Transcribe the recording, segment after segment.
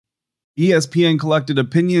ESPN collected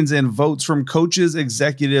opinions and votes from coaches,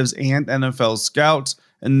 executives, and NFL scouts,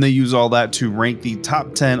 and they use all that to rank the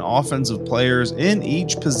top 10 offensive players in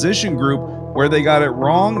each position group, where they got it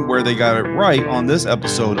wrong, where they got it right on this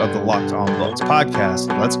episode of the Locked On Bucs podcast.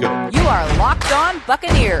 Let's go. You are Locked On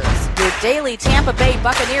Buccaneers, your daily Tampa Bay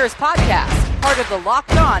Buccaneers podcast, part of the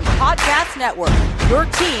Locked On Podcast Network, your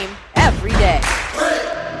team every day.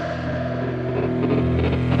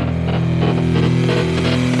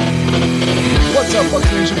 What's up,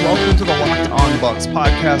 Bucs Nation? Welcome to the Locked On Bucs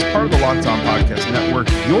podcast, part of the Locked On Podcast Network,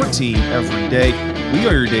 your team every day. We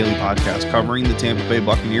are your daily podcast covering the Tampa Bay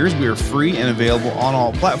Buccaneers. We are free and available on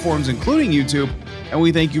all platforms, including YouTube, and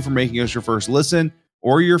we thank you for making us your first listen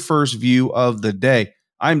or your first view of the day.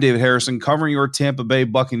 I'm David Harrison, covering your Tampa Bay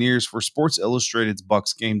Buccaneers for Sports Illustrated's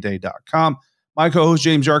BucsGameDay.com. My co-host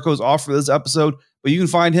James Yarko is off for this episode, but you can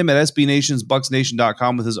find him at SBNation's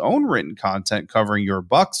BucsNation.com with his own written content covering your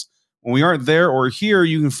Bucs. When we aren't there or here,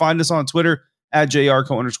 you can find us on Twitter at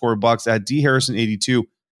JRCO_Bucs, at DHarrison82,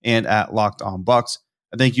 and at Locked On Bucs.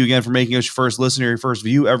 I thank you again for making us your first listener, your first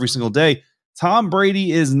view every single day. Tom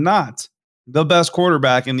Brady is not the best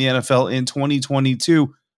quarterback in the NFL in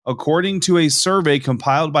 2022, according to a survey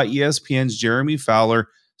compiled by ESPN's Jeremy Fowler,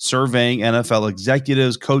 surveying NFL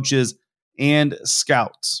executives, coaches, and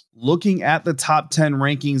scouts. Looking at the top 10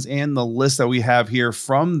 rankings and the list that we have here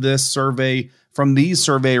from this survey, from these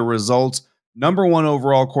survey results, number one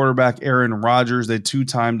overall quarterback Aaron Rodgers, the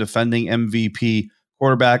two-time defending MVP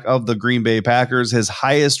quarterback of the Green Bay Packers. His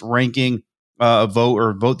highest ranking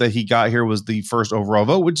vote that he got here was the first overall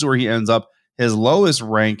vote, which is where he ends up. His lowest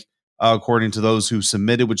rank, according to those who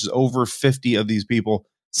submitted, which is over 50 of these people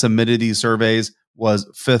submitted these surveys, was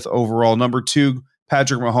fifth overall. Number two,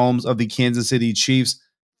 Patrick Mahomes of the Kansas City Chiefs.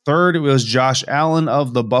 Third, it was Josh Allen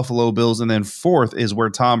of the Buffalo Bills. And then fourth is where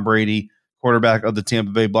Tom Brady, quarterback of the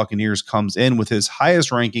Tampa Bay Buccaneers, comes in, with his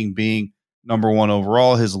highest ranking being number one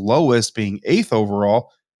overall, his lowest being eighth overall.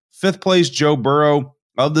 Fifth place, Joe Burrow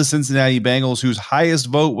of the Cincinnati Bengals, whose highest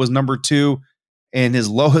vote was number two, and his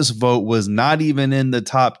lowest vote was not even in the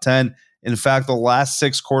top 10. In fact, the last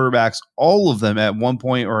six quarterbacks, all of them at one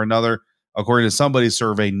point or another, according to somebody's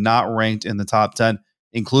survey, not ranked in the top 10,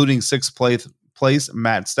 including sixth place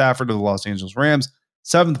Matt Stafford of the Los Angeles Rams,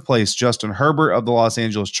 seventh place Justin Herbert of the Los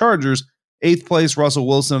Angeles Chargers, eighth place Russell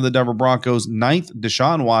Wilson of the Denver Broncos, ninth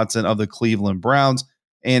Deshaun Watson of the Cleveland Browns,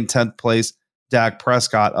 and 10th place Dak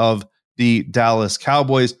Prescott of the Dallas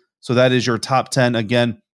Cowboys. So that is your top 10,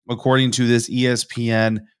 again, according to this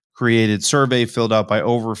ESPN created survey filled out by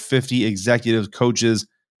over 50 executives, coaches,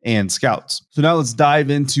 and scouts. So now let's dive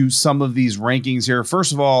into some of these rankings here.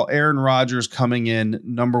 First of all, Aaron Rodgers coming in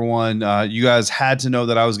number one. You guys had to know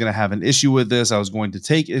that I was going to have an issue with this. I was going to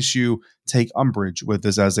take umbrage with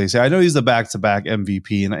this, as they say. I know he's the back-to-back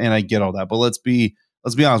MVP, and I get all that, but let's be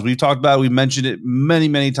honest. We've talked about it. We've mentioned it many,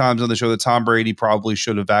 many times on the show that Tom Brady probably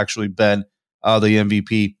should have actually been the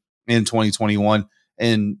MVP in 2021.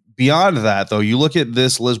 And beyond that, though, you look at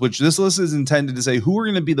this list, which this list is intended to say who are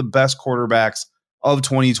going to be the best quarterbacks of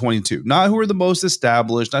 2022, not who are the most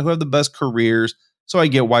established, not who have the best careers. So I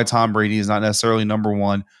get why Tom Brady is not necessarily number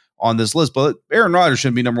one on this list, but Aaron Rodgers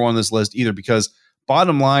shouldn't be number one on this list either, because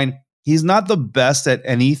bottom line, he's not the best at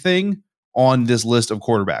anything on this list of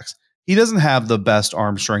quarterbacks. He doesn't have the best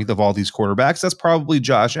arm strength of all these quarterbacks. That's probably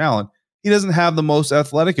Josh Allen. He doesn't have the most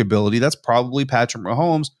athletic ability. That's probably Patrick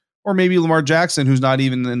Mahomes, or maybe Lamar Jackson, who's not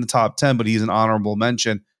even in the top 10, but he's an honorable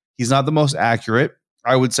mention. He's not the most accurate.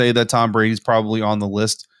 I would say that Tom Brady's probably on the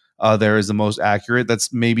list there is the most accurate.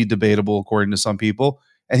 That's maybe debatable according to some people.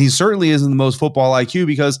 And he certainly isn't the most football IQ,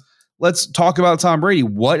 because let's talk about Tom Brady.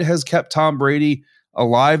 What has kept Tom Brady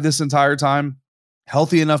alive this entire time,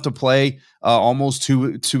 healthy enough to play almost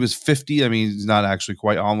to his 50? I mean, he's not actually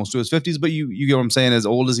quite almost to his 50s, but you get what I'm saying. As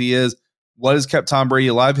old as he is, what has kept Tom Brady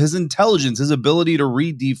alive? His intelligence, his ability to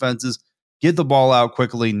read defenses, get the ball out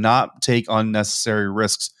quickly, not take unnecessary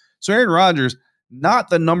risks. So Aaron Rodgers, not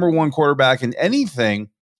the number one quarterback in anything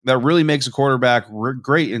that really makes a quarterback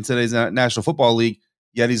great in today's National Football League,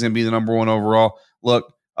 yet he's going to be the number one overall.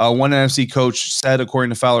 Look, one NFC coach said, according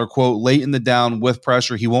to Fowler, quote, late in the down with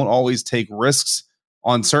pressure, he won't always take risks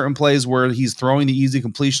on certain plays where he's throwing the easy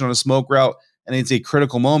completion on a smoke route and it's a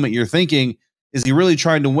critical moment. You're thinking, is he really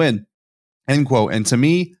trying to win? End quote. And to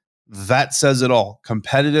me, that says it all.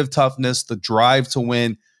 Competitive toughness, the drive to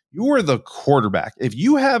win. You are the quarterback. If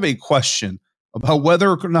you have a question about whether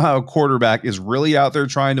or not a quarterback is really out there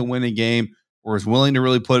trying to win a game or is willing to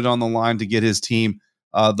really put it on the line to get his team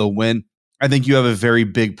the win, I think you have a very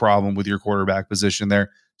big problem with your quarterback position there.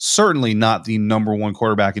 Certainly not the number one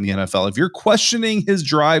quarterback in the NFL. If you're questioning his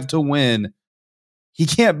drive to win, he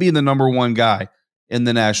can't be the number one guy in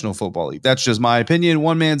the National Football League. That's just my opinion,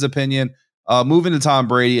 one man's opinion. Moving to Tom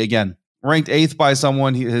Brady, again, ranked 8th by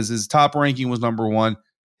someone. His top ranking was number 1.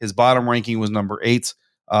 His bottom ranking was number 8.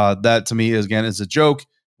 That to me, is a joke.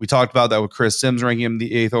 We talked about that with Chris Sims ranking him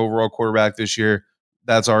the 8th overall quarterback this year.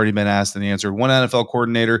 That's already been asked and answered. One NFL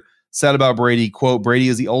coordinator said about Brady, quote, Brady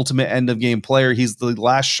is the ultimate end-of-game player. He's the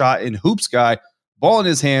last shot in hoops guy. Ball in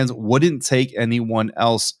his hands, wouldn't take anyone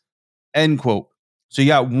else, end quote. So you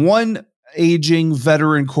got one aging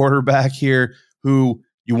veteran quarterback here who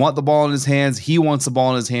you want the ball in his hands. He wants the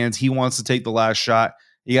ball in his hands. He wants to take the last shot.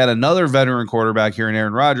 You got another veteran quarterback here in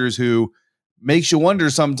Aaron Rodgers who makes you wonder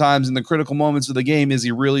sometimes in the critical moments of the game, is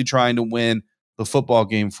he really trying to win the football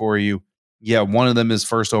game for you? Yeah, one of them is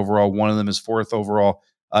 1st overall. One of them is 4th overall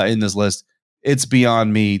in this list. It's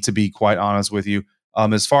beyond me, to be quite honest with you.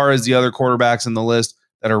 As far as the other quarterbacks in the list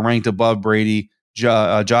that are ranked above Brady,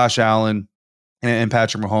 Josh Allen and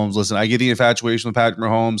Patrick Mahomes. Listen, I get the infatuation with Patrick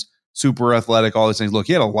Mahomes, super athletic, all these things. Look,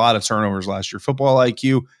 he had a lot of turnovers last year. Football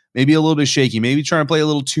IQ, maybe a little bit shaky, maybe trying to play a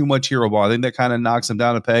little too much hero ball. I think that kind of knocks him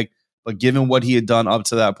down a peg. But given what he had done up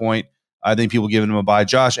to that point, I think people giving him a bye.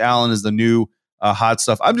 Josh Allen is the new hot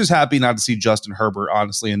stuff. I'm just happy not to see Justin Herbert,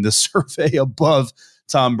 honestly, in this survey above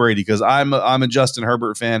Tom Brady, because I'm a Justin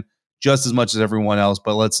Herbert fan just as much as everyone else.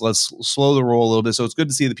 But let's slow the roll a little bit. So it's good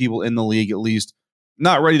to see the people in the league at least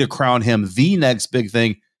not ready to crown him the next big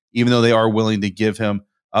thing, even though they are willing to give him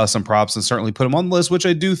some props and certainly put him on the list, which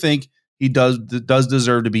I do think he does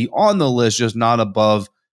deserve to be on the list, just not above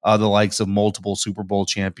the likes of multiple Super Bowl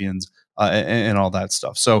champions and all that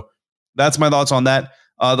stuff. So that's my thoughts on that.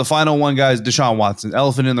 The final one, guys, Deshaun Watson,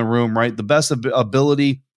 elephant in the room, right? The best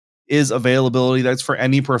ability is availability. That's for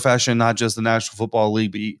any profession, not just the National Football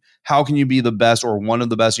League. But how can you be the best or one of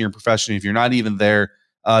the best in your profession if you're not even there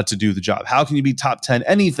to do the job? How can you be top 10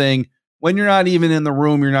 anything when you're not even in the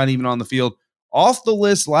room, you're not even on the field? Off the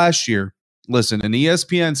list last year, listen, and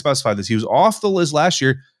ESPN specified this, he was off the list last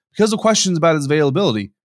year because of questions about his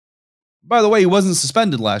availability. By the way, he wasn't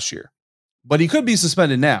suspended last year, but he could be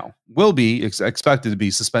suspended now. Will be expected to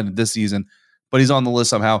be suspended this season, but he's on the list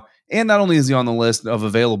somehow. And not only is he on the list of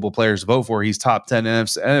available players to vote for, he's top 10.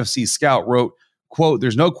 NFC Scout wrote, quote,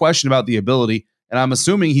 there's no question about the ability, and I'm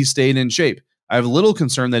assuming he stayed in shape. I have little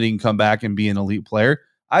concern that he can come back and be an elite player.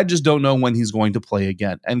 I just don't know when he's going to play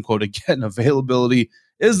again. End quote. Again, availability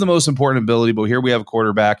is the most important ability, but here we have a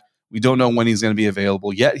quarterback. We don't know when he's going to be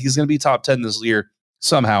available, yet he's going to be top 10 this year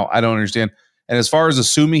somehow. I don't understand. And as far as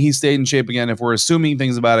assuming he stayed in shape again, if we're assuming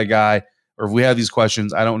things about a guy, or if we have these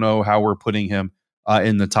questions, I don't know how we're putting him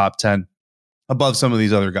in the top 10 above some of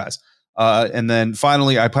these other guys. And then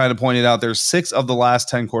finally, I kind of pointed out there's 6 of the last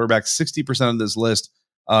 10 quarterbacks, 60% of this list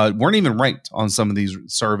weren't even ranked on some of these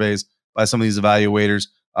surveys by some of these evaluators.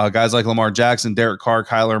 Guys like Lamar Jackson, Derek Carr,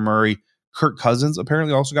 Kyler Murray, Kirk Cousins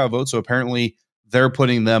apparently also got votes. So apparently they're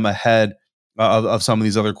putting them ahead of some of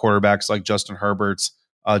these other quarterbacks like Justin Herbert's,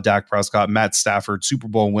 Dak Prescott, Matt Stafford, Super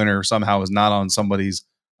Bowl winner, somehow is not on somebody's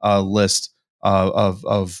list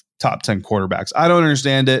of top 10 quarterbacks. I don't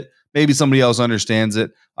understand it. Maybe somebody else understands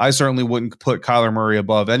it. I certainly wouldn't put Kyler Murray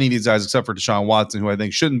above any of these guys except for Deshaun Watson, who I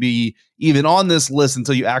think shouldn't be even on this list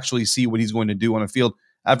until you actually see what he's going to do on a field.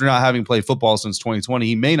 After not having played football since 2020,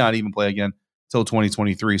 he may not even play again until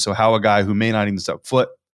 2023. So how a guy who may not even step foot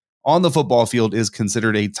on the football field is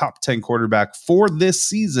considered a top 10 quarterback for this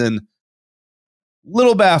season,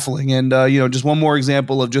 little baffling. And, just one more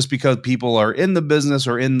example of just because people are in the business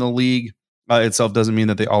or in the league itself doesn't mean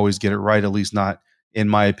that they always get it right, at least not in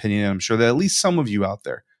my opinion. I'm sure that at least some of you out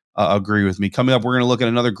there agree with me. Coming up, we're going to look at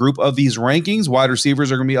another group of these rankings. Wide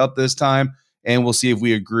receivers are going to be up this time, and we'll see if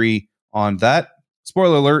we agree on that.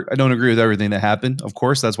 Spoiler alert, I don't agree with everything that happened. Of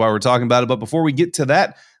course, that's why we're talking about it. But before we get to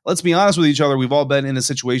that, let's be honest with each other. We've all been in a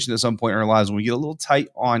situation at some point in our lives when we get a little tight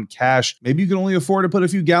on cash. Maybe you can only afford to put a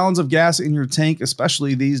few gallons of gas in your tank,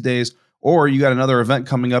 especially these days, or you got another event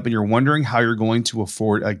coming up and you're wondering how you're going to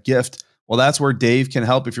afford a gift. Well, that's where Dave can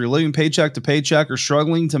help. If you're living paycheck to paycheck or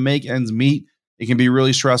struggling to make ends meet, it can be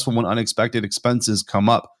really stressful when unexpected expenses come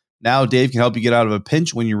up. Now, Dave can help you get out of a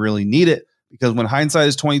pinch when you really need it, because when hindsight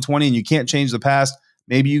is 20/20 and you can't change the past,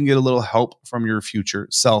 maybe you can get a little help from your future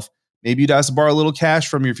self. Maybe you'd ask to borrow a little cash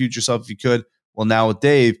from your future self if you could. Well, now with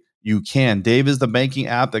Dave, you can. Dave is the banking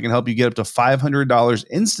app that can help you get up to $500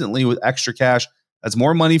 instantly with extra cash. That's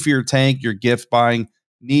more money for your tank, your gift buying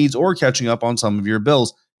needs, or catching up on some of your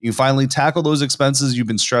bills. You can finally tackle those expenses you've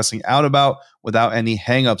been stressing out about without any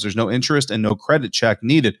hangups. There's no interest and no credit check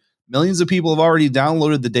needed. Millions of people have already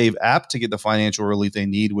downloaded the Dave app to get the financial relief they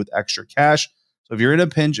need with extra cash. So if you're in a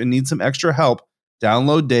pinch and need some extra help,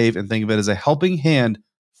 download Dave and think of it as a helping hand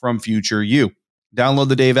from future you. Download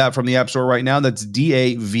the Dave app from the App Store right now. That's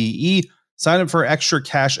DAVE. Sign up for an extra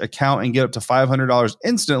cash account and get up to $500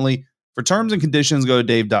 instantly. For terms and conditions, go to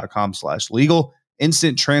dave.com/legal.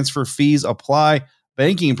 Instant transfer fees apply.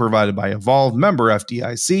 Banking provided by Evolve, member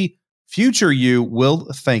FDIC. Future you will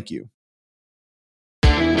thank you.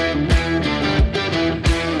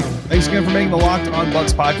 Thanks again for making the Locked On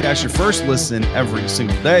Bucs podcast your first listen every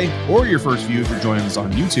single day, or your first view if you're joining us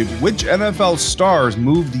on YouTube. Which NFL stars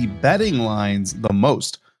move the betting lines the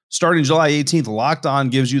most? Starting July 18th, Locked On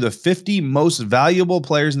gives you the 50 most valuable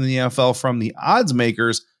players in the NFL from the odds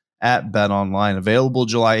makers at BetOnline. Available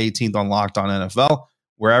July 18th on Locked On NFL,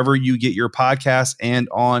 wherever you get your podcasts and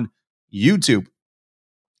on YouTube.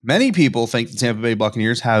 Many people think the Tampa Bay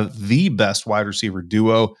Buccaneers have the best wide receiver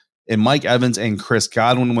duo in Mike Evans and Chris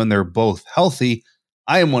Godwin when they're both healthy.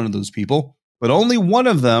 I am one of those people, but only one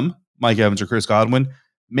of them, Mike Evans or Chris Godwin,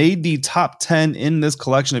 made the top 10 in this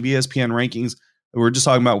collection of ESPN rankings that we were just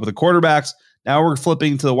talking about with the quarterbacks. Now we're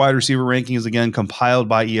flipping to the wide receiver rankings again, compiled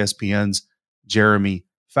by ESPN's Jeremy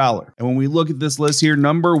Fowler. And when we look at this list here,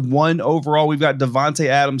 number 1 overall, we've got Davante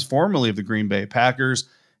Adams, formerly of the Green Bay Packers,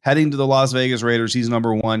 heading to the Las Vegas Raiders. He's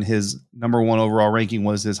number 1. His number 1 overall ranking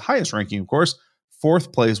was his highest ranking, of course.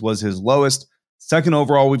 4th place was his lowest. 2nd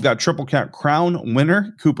overall, we've got Triple Crown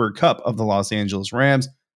winner Cooper Kupp of the Los Angeles Rams.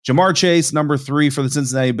 Jamar Chase, number 3 for the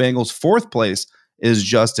Cincinnati Bengals. 4th place is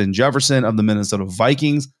Justin Jefferson of the Minnesota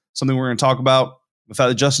Vikings. Something we're going to talk about, the fact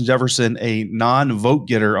that Justin Jefferson, a non-vote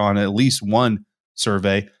getter on at least one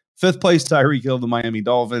survey. 5th place, Tyreek Hill of the Miami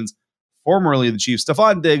Dolphins, formerly the Chiefs.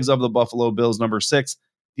 Stephon Diggs of the Buffalo Bills, number 6.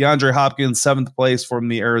 DeAndre Hopkins, 7th place from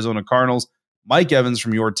the Arizona Cardinals. Mike Evans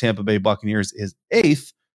from your Tampa Bay Buccaneers is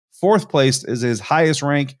 8th. 4th place is his highest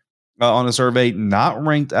rank on a survey. Not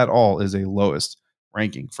ranked at all is a lowest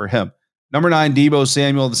ranking for him. Number 9, Deebo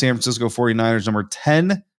Samuel of the San Francisco 49ers. Number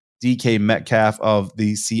 10, DK Metcalf of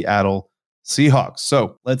the Seattle Seahawks.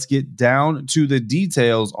 So let's get down to the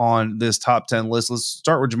details on this top 10 list. Let's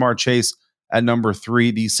start with Jamar Chase at number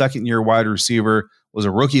 3. The second-year wide receiver, was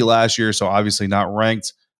a rookie last year, so obviously not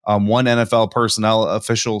ranked. One NFL personnel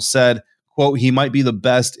official said, quote, he might be the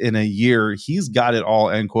best in a year. He's got it all,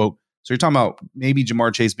 end quote. So you're talking about maybe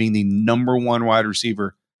Jamar Chase being the number 1 wide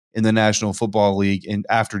receiver in the National Football League, and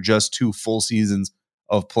after just 2 full seasons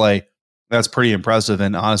of play. That's pretty impressive.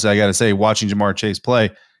 And honestly, I got to say, watching Jamar Chase play,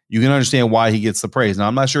 you can understand why he gets the praise. Now,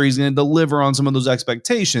 I'm not sure he's going to deliver on some of those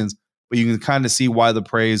expectations, but you can kind of see why the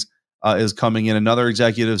praise is coming in. Another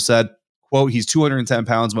executive said, quote, he's 210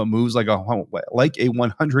 pounds, but moves like a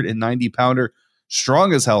 190-pounder.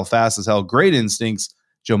 Strong as hell, fast as hell, great instincts.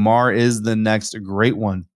 Jamar is the next great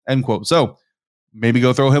one, end quote. So maybe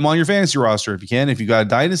go throw him on your fantasy roster if you can. If you got a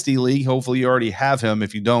dynasty league, hopefully you already have him.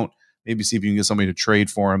 If you don't, maybe see if you can get somebody to trade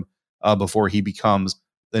for him before he becomes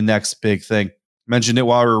the next big thing. Mentioned it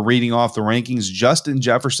while we were reading off the rankings. Justin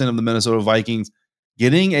Jefferson of the Minnesota Vikings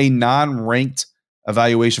getting a non-ranked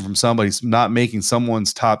evaluation from somebody, not making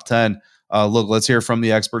someone's top 10. Look, let's hear from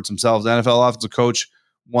the experts themselves. NFL offensive coach,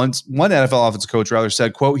 one NFL offensive coach rather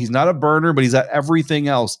said, quote, he's not a burner, but he's at everything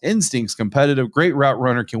else. Instincts, competitive, great route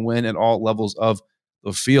runner, can win at all levels of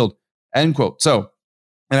the field, end quote. So,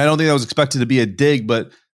 and I don't think that was expected to be a dig,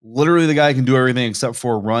 but literally the guy can do everything except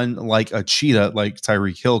for run like a cheetah, like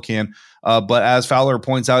Tyreek Hill can. But as Fowler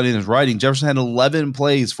points out in his writing, Jefferson had 11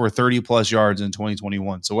 plays for 30-plus yards in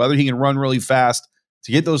 2021. So whether he can run really fast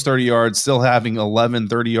to get those 30 yards, still having 11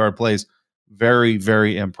 30-yard plays, very,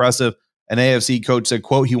 very impressive. An AFC coach said,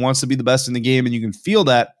 quote, he wants to be the best in the game, and you can feel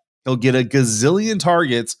that. He'll get a gazillion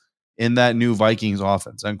targets in that new Vikings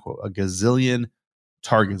offense, end quote. A gazillion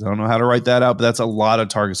targets. I don't know how to write that out, but that's a lot of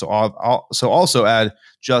targets. So also add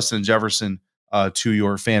Justin Jefferson to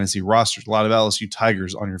your fantasy rosters. A lot of LSU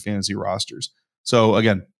Tigers on your fantasy rosters. So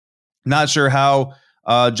again, not sure how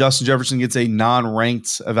Justin Jefferson gets a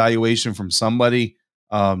non-ranked evaluation from somebody.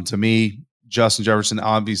 To me, Justin Jefferson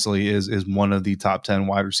obviously is one of the top 10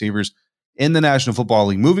 wide receivers in the National Football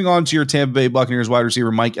League. Moving on to your Tampa Bay Buccaneers wide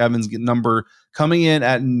receiver, Mike Evans, coming in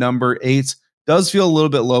at number 8. Does feel a little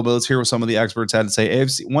bit low, but let's hear what some of the experts had to say.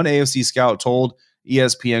 One AFC scout told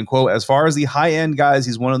ESPN, quote, as far as the high-end guys,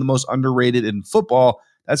 he's one of the most underrated in football.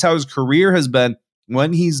 That's how his career has been.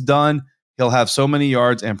 When he's done, he'll have so many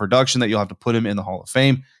yards and production that you'll have to put him in the Hall of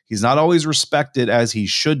Fame. He's not always respected as he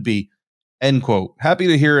should be, end quote. Happy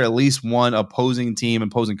to hear at least one opposing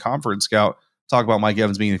conference scout talk about Mike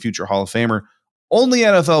Evans being a future Hall of Famer. Only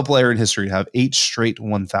NFL player in history to have 8 straight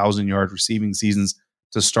 1,000-yard receiving seasons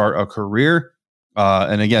to start a career.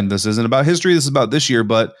 And again, this isn't about history. This is about this year,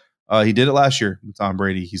 but he did it last year with Tom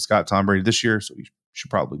Brady. He's got Tom Brady this year, so he should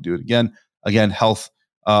probably do it again. Again, health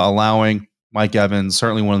allowing. Mike Evans,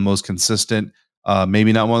 certainly one of the most consistent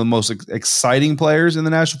Maybe not one of the most exciting players in the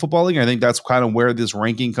National Football League. I think that's kind of where this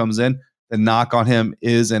ranking comes in. The knock on him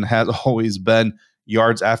is and has always been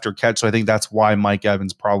yards after catch. So I think that's why Mike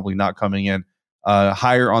Evans probably not coming in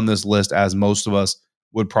higher on this list as most of us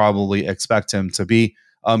would probably expect him to be.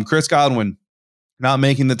 Chris Godwin, not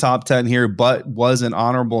making the top 10 here, but was an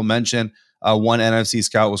honorable mention. One NFC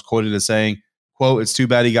scout was quoted as saying, quote, "It's too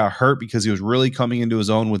bad he got hurt because he was really coming into his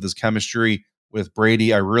own with his chemistry with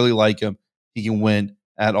Brady. I really like him. He can win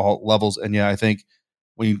at all levels." And yeah, I think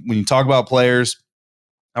when you talk about players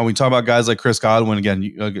and we talk about guys like Chris Godwin, again,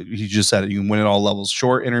 you just said it, you can win at all levels,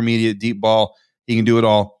 short, intermediate, deep ball. He can do it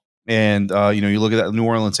all. And, you look at that New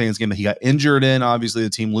Orleans Saints game that he got injured in. Obviously, the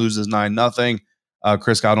team loses 9-0.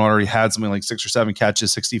 Chris Godwin already had something like 6 or 7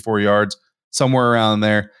 catches, 64 yards, somewhere around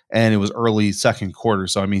there. And it was early second quarter.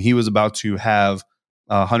 So, I mean, he was about to have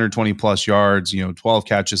 120 plus yards, 12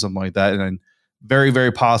 catches, something like that. And then very,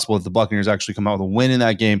 very possible that the Buccaneers actually come out with a win in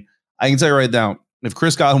that game. I can tell you right now, if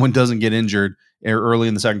Chris Godwin doesn't get injured early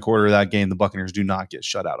in the second quarter of that game, the Buccaneers do not get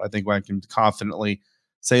shut out. I think I can confidently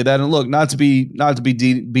say that. And look, not to be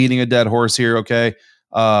beating a dead horse here, okay?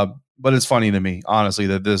 But it's funny to me, honestly,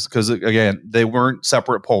 that this, because again, they weren't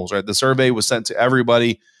separate polls, right? The survey was sent to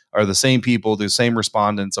everybody, or the same people, the same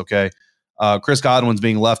respondents, okay? Chris Godwin's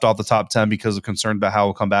being left off the top 10 because of concern about how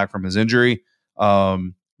he'll come back from his injury.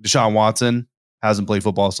 Deshaun Watson hasn't played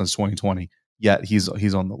football since 2020, yet he's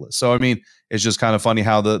on the list. So, I mean, it's just kind of funny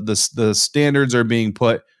how the standards are being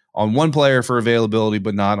put on one player for availability,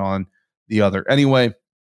 but not on the other. Anyway,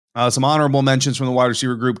 some honorable mentions from the wide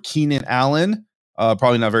receiver group. Keenan Allen,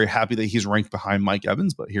 probably not very happy that he's ranked behind Mike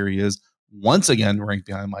Evans, but here he is once again ranked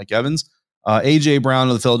behind Mike Evans. A.J. Brown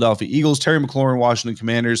of the Philadelphia Eagles, Terry McLaurin, Washington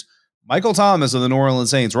Commanders, Michael Thomas of the New Orleans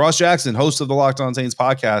Saints, Ross Jackson, host of the Locked On Saints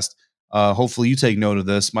podcast. Hopefully you take note of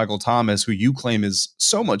this. Michael Thomas, who you claim is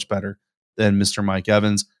so much better than Mr. Mike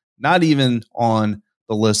Evans, not even on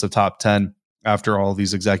the list of top 10 after all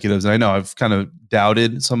these executives. And I know I've kind of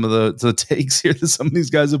doubted some of the takes here that some of these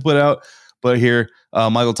guys have put out, but here,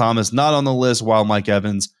 Michael Thomas not on the list, while Mike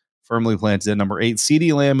Evans firmly planted at number 8.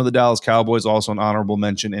 CeeDee Lamb of the Dallas Cowboys, also an honorable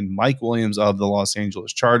mention, and Mike Williams of the Los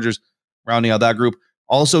Angeles Chargers, rounding out that group.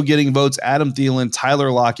 Also getting votes, Adam Thielen,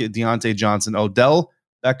 Tyler Lockett, Deontay Johnson, Odell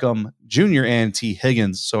Beckham Jr., and T.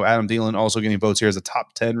 Higgins. So Adam Thielen also getting votes here as a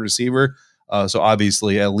top 10 receiver. So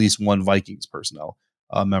obviously at least one Vikings personnel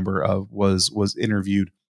member was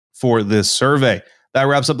interviewed for this survey. That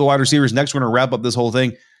wraps up the wide receivers. Next, we're going to wrap up this whole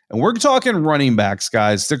thing, and we're talking running backs,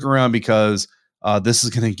 guys. Stick around because this is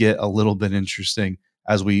going to get a little bit interesting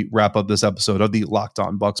as we wrap up this episode of the Locked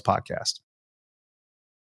On Bucs podcast.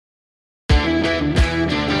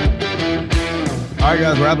 All right,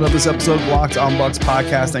 guys, wrapping up this episode of Locked On Bucs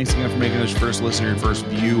podcast. Thanks again for making this your first listen, your first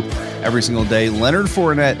view every single day. Leonard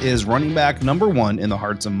Fournette is running back number 1 in the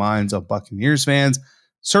hearts and minds of Buccaneers fans.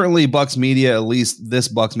 Certainly Bucs media, at least this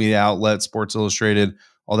Bucs media outlet, Sports Illustrated,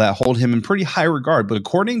 all that, hold him in pretty high regard. But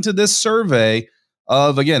according to this survey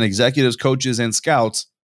of, again, executives, coaches, and scouts,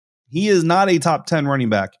 he is not a top 10 running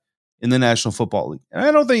back in the National Football League. And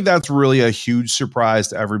I don't think that's really a huge surprise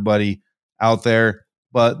to everybody out there.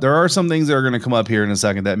 But there are some things that are going to come up here in a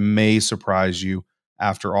second that may surprise you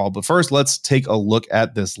after all. But first, let's take a look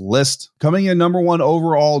at this list. Coming in number 1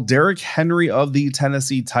 overall, Derrick Henry of the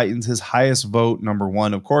Tennessee Titans, his highest vote, number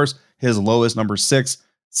 1, of course, his lowest, number 6.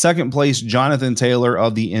 Second place, Jonathan Taylor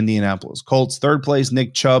of the Indianapolis Colts. Third place,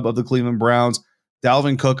 Nick Chubb of the Cleveland Browns.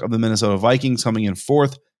 Dalvin Cook of the Minnesota Vikings coming in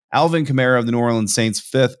 4th. Alvin Kamara of the New Orleans Saints,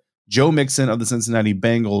 5th. Joe Mixon of the Cincinnati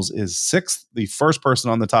Bengals is 6th, the first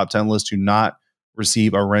person on the top 10 list to not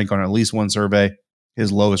receive a rank on at least one survey.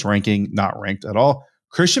 His lowest ranking, not ranked at all.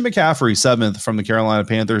 Christian McCaffrey, 7th from the Carolina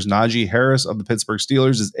Panthers. Najee Harris of the Pittsburgh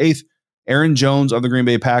Steelers is 8th. Aaron Jones of the Green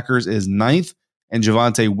Bay Packers is 9th. And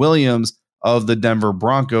Javonte Williams of the Denver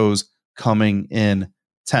Broncos coming in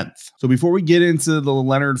 10th. So before we get into the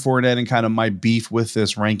Leonard Fournette and kind of my beef with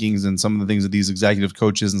this rankings and some of the things that these executive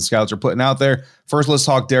coaches and scouts are putting out there, first let's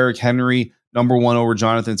talk Derrick Henry, number 1 over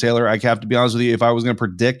Jonathan Taylor. I have to be honest with you, if I was going to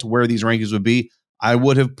predict where these rankings would be, I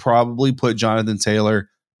would have probably put Jonathan Taylor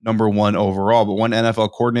number 1 overall. But one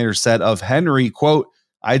NFL coordinator said of Henry, quote,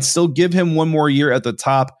 "I'd still give him one more year at the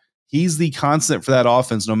top. He's the constant for that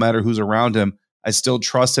offense, no matter who's around him. I still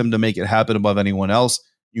trust him to make it happen above anyone else.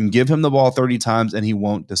 You can give him the ball 30 times and he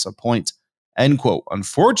won't disappoint." End quote.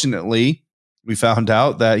 Unfortunately, we found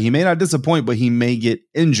out that he may not disappoint, but he may get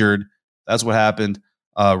injured. That's what happened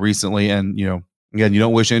recently. And, again, you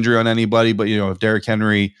don't wish injury on anybody, but, if Derrick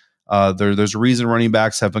Henry, there's a reason running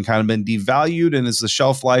backs have been devalued, and it's the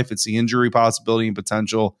shelf life. It's the injury possibility and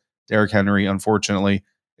potential. Derrick Henry, unfortunately,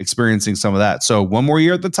 experiencing some of that. So one more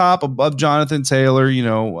year at the top above Jonathan Taylor,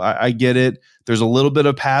 I get it. There's a little bit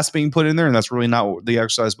of pass being put in there, and that's really not what the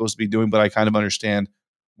exercise is supposed to be doing, but I kind of understand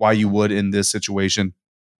why you would in this situation.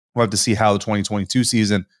 We'll have to see how the 2022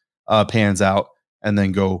 season pans out and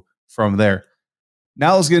then go from there.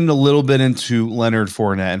 Now let's get into a little bit into Leonard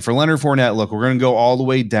Fournette. And for Leonard Fournette, look, we're going to go all the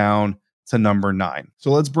way down to number 9.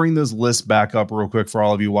 So let's bring this list back up real quick for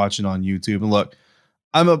all of you watching on YouTube. And look,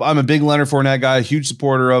 I'm a big Leonard Fournette guy, a huge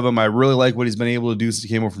supporter of him. I really like what he's been able to do since he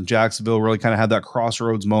came over from Jacksonville. Really kind of had that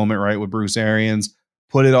crossroads moment, right, with Bruce Arians.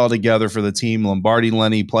 Put it all together for the team. Lombardi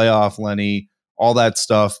Lenny, playoff Lenny, all that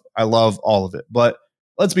stuff. I love all of it. But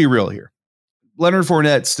let's be real here. Leonard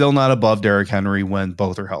Fournette still not above Derrick Henry when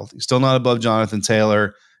both are healthy. Still not above Jonathan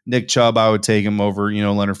Taylor. Nick Chubb, I would take him over,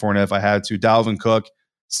 Leonard Fournette if I had to. Dalvin Cook,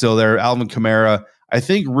 still there. Alvin Kamara. I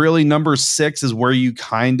think really number 6 is where you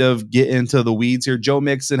kind of get into the weeds here. Joe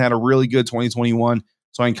Mixon had a really good 2021,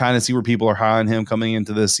 so I can kind of see where people are high on him coming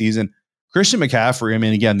into this season. Christian McCaffrey, I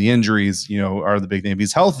mean, again, the injuries, are the big name.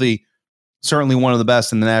 He's healthy, certainly one of the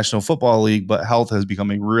best in the National Football League, but health has become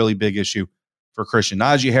a really big issue for Christian.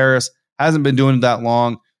 Najee Harris hasn't been doing it that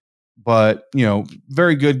long, but,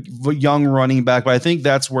 very good young running back. But I think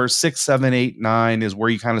that's where 6, 7, 8, 9 is where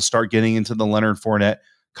you kind of start getting into the Leonard Fournette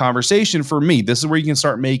conversation for me. This is where you can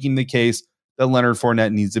start making the case that Leonard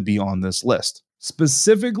Fournette needs to be on this list.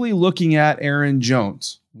 Specifically looking at Aaron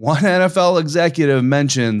Jones. One NFL executive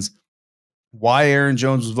mentions why Aaron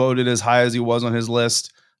Jones was voted as high as he was on his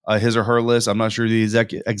list, his or her list. I'm not sure who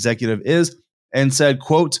the executive is, and said,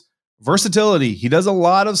 quote, versatility. He does a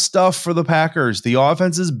lot of stuff for the Packers. The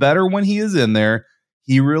offense is better when he is in there.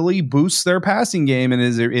 He really boosts their passing game and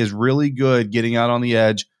is really good getting out on the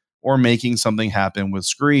edge or making something happen with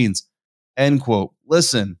screens. End quote.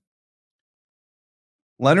 Listen,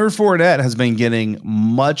 Leonard Fournette has been getting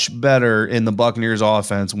much better in the Buccaneers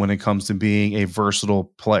offense when it comes to being a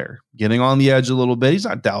versatile player. Getting on the edge a little bit. He's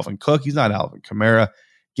not Dalvin Cook. He's not Alvin Kamara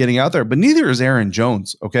getting out there, but neither is Aaron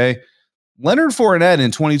Jones, okay? Leonard Fournette in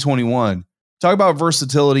 2021, talk about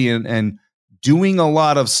versatility and doing a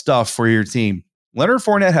lot of stuff for your team. Leonard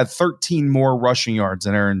Fournette had 13 more rushing yards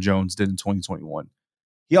than Aaron Jones did in 2021.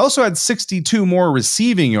 He also had 62 more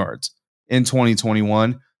receiving yards in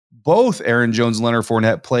 2021. Both Aaron Jones and Leonard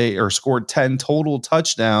Fournette scored 10 total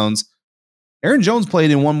touchdowns. Aaron Jones played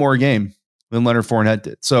in one more game than Leonard Fournette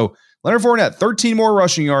did. So Leonard Fournette, 13 more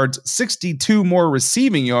rushing yards, 62 more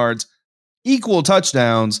receiving yards, equal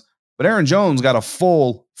touchdowns. But Aaron Jones got a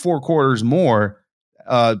full 4 quarters more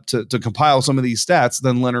to compile some of these stats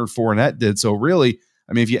than Leonard Fournette did. So really,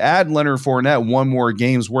 I mean, if you add Leonard Fournette one more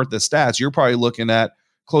game's worth of stats, you're probably looking at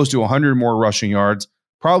close to 100 more rushing yards,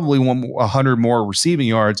 probably 100 more receiving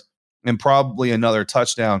yards, and probably another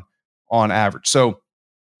touchdown on average. So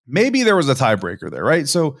maybe there was a tiebreaker there, right?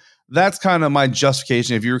 So that's kind of my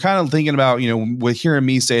justification. If you're kind of thinking about, with hearing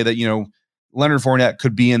me say that, Leonard Fournette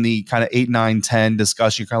could be in the kind of 8, 9, 10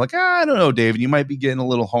 discussion, you're kind of like, I don't know, David, you might be getting a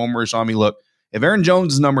little homerish on me. Look, if Aaron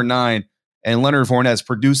Jones is number 9 and Leonard Fournette is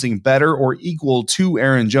producing better or equal to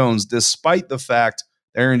Aaron Jones, despite the fact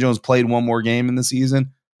that Aaron Jones played one more game in the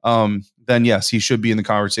season, then yes, he should be in the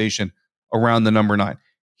conversation around the number 9.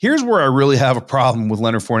 Here's where I really have a problem with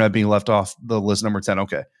Leonard Fournette being left off the list, number 10.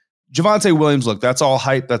 Okay. Javonte Williams, look, that's all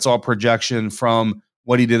hype. That's all projection from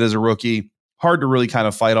what he did as a rookie. Hard to really kind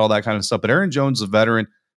of fight all that kind of stuff. But Aaron Jones is a veteran.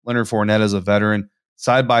 Leonard Fournette is a veteran.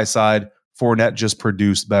 Side by side, Fournette just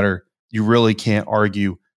produced better. You really can't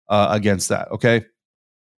argue against that, okay?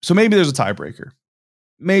 So maybe there's a tiebreaker.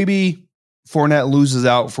 Maybe Fournette loses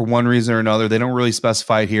out for one reason or another. They don't really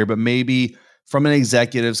specify it here, but maybe from an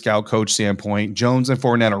executive scout coach standpoint, Jones and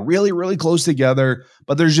Fournette are really, really close together,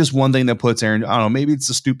 but there's just one thing that puts Aaron, I don't know, maybe it's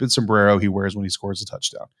the stupid sombrero he wears when he scores a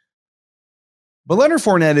touchdown. But Leonard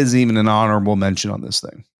Fournette isn't even an honorable mention on this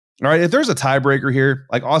thing. All right, if there's a tiebreaker here,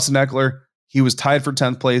 like Austin Eckler, he was tied for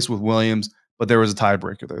 10th place with Williams, but there was a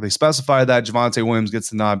tiebreaker there. They specified that Javonte Williams gets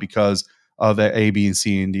the nod because of A, B, and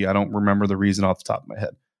C, and D. I don't remember the reason off the top of my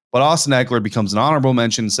head. But Austin Eckler becomes an honorable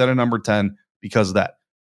mention instead of number 10 because of that.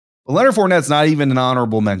 But Leonard Fournette's not even an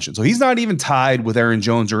honorable mention. So he's not even tied with Aaron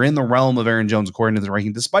Jones or in the realm of Aaron Jones according to the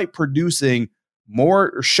ranking, despite producing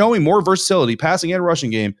more or showing more versatility, passing and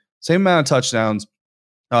rushing game, same amount of touchdowns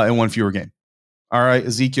in one fewer game. All right,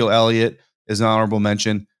 Ezekiel Elliott is an honorable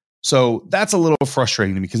mention. So that's a little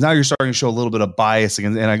frustrating to me because now you're starting to show a little bit of bias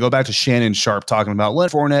against, and I go back to Shannon Sharp talking about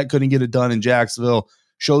Leonard Fournette couldn't get it done in Jacksonville,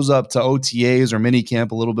 shows up to OTAs or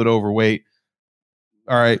minicamp a little bit overweight.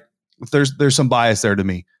 All right, there's some bias there to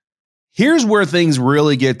me. Here's where things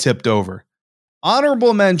really get tipped over.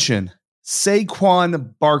 Honorable mention,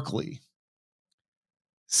 Saquon Barkley.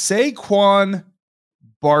 Saquon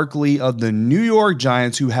Barkley of the New York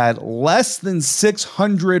Giants, who had less than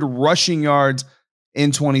 600 rushing yards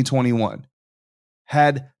in 2021,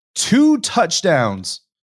 had 2 touchdowns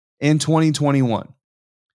in 2021,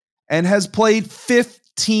 and has played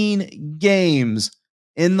 15 games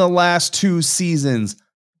in the last 2 seasons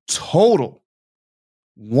total.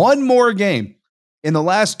 One more game. In the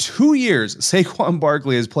last 2 years, Saquon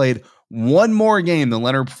Barkley has played one more game than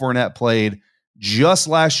Leonard Fournette played just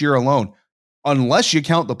last year alone, unless you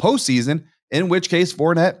count the postseason, in which case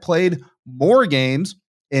Fournette played more games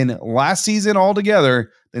in last season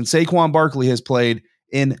altogether than Saquon Barkley has played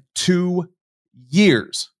in 2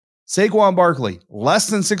 years. Saquon Barkley, less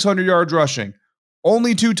than 600 yards rushing,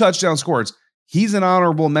 only 2 touchdown scores. He's an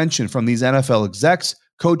honorable mention from these NFL execs,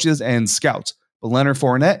 coaches, and scouts. But Leonard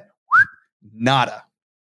Fournette, nada.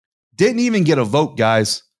 Didn't even get a vote,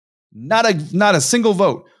 guys. Not a single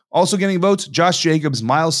vote. Also getting votes, Josh Jacobs,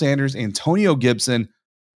 Miles Sanders, Antonio Gibson.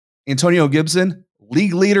 Antonio Gibson,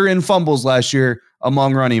 league leader in fumbles last year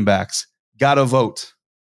among running backs. Got a vote.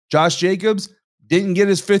 Josh Jacobs didn't get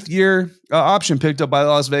his 5th-year option picked up by the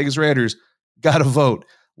Las Vegas Raiders. Got a vote.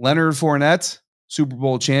 Leonard Fournette, Super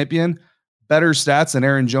Bowl champion, better stats than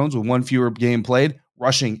Aaron Jones with 1 fewer game played,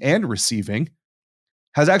 rushing and receiving.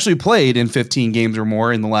 Has actually played in 15 games or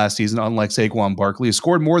more in the last season, unlike Saquon Barkley. Has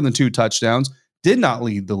scored more than 2 touchdowns. Did not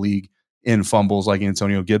lead the league in fumbles like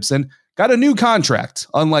Antonio Gibson. Got a new contract,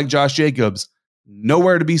 unlike Josh Jacobs.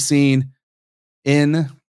 Nowhere to be seen in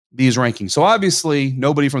these rankings. So obviously,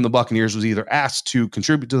 nobody from the Buccaneers was either asked to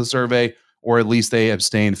contribute to the survey, or at least they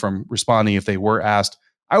abstained from responding if they were asked.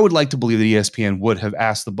 I would like to believe that ESPN would have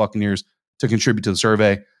asked the Buccaneers to contribute to the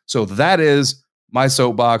survey. So that is my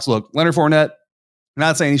soapbox. Look, Leonard Fournette, I'm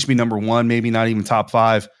not saying he should be number 1, maybe not even top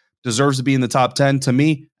 5. Deserves to be in the top 10. To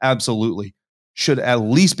me, absolutely. Should at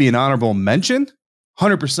least be an honorable mention.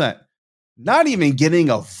 100%. Not even getting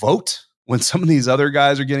a vote when some of these other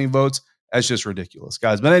guys are getting votes. That's just ridiculous,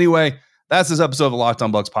 guys. But anyway, that's this episode of the Locked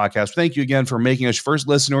On Bucs podcast. Thank you again for making us your first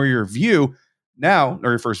listen or your view. Now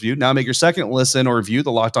make your second listen or view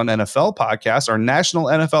the Locked On NFL podcast. Our national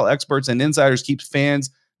NFL experts and insiders keep fans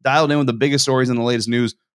dialed in with the biggest stories and the latest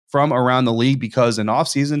news from around the league, because an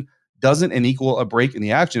offseason doesn't equal a break in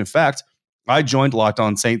the action. In fact, I joined Locked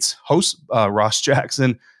On Saints host Ross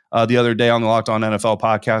Jackson the other day on the Locked On NFL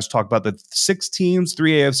podcast to talk about the 6 teams,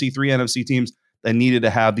 3 AFC, 3 NFC teams that needed to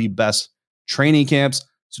have the best training camps.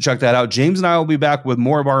 So check that out. James and I will be back with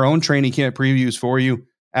more of our own training camp previews for you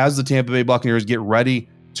as the Tampa Bay Buccaneers get ready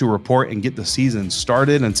to report and get the season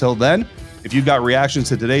started. Until then, if you've got reactions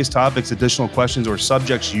to today's topics, additional questions, or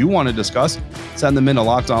subjects you want to discuss, send them in to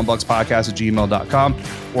lockedonbuckspodcast@gmail.com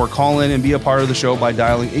or call in and be a part of the show by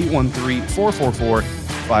dialing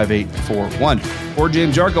 813-444-5841. For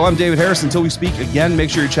James Jarko, I'm David Harris. Until we speak again, make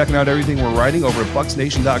sure you're checking out everything we're writing over at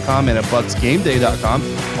bucksnation.com and at bucksgameday.com.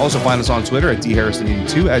 Also find us on Twitter at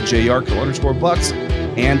dharrison82, at jyarko_bucks,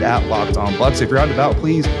 and at Locked On Bucks. If you're out and about,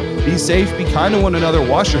 please be safe, be kind to one another,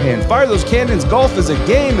 wash your hands, fire those cannons. Golf is a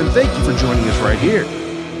game, and thank you for joining us right here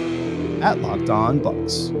at Locked On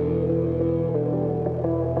Bucks.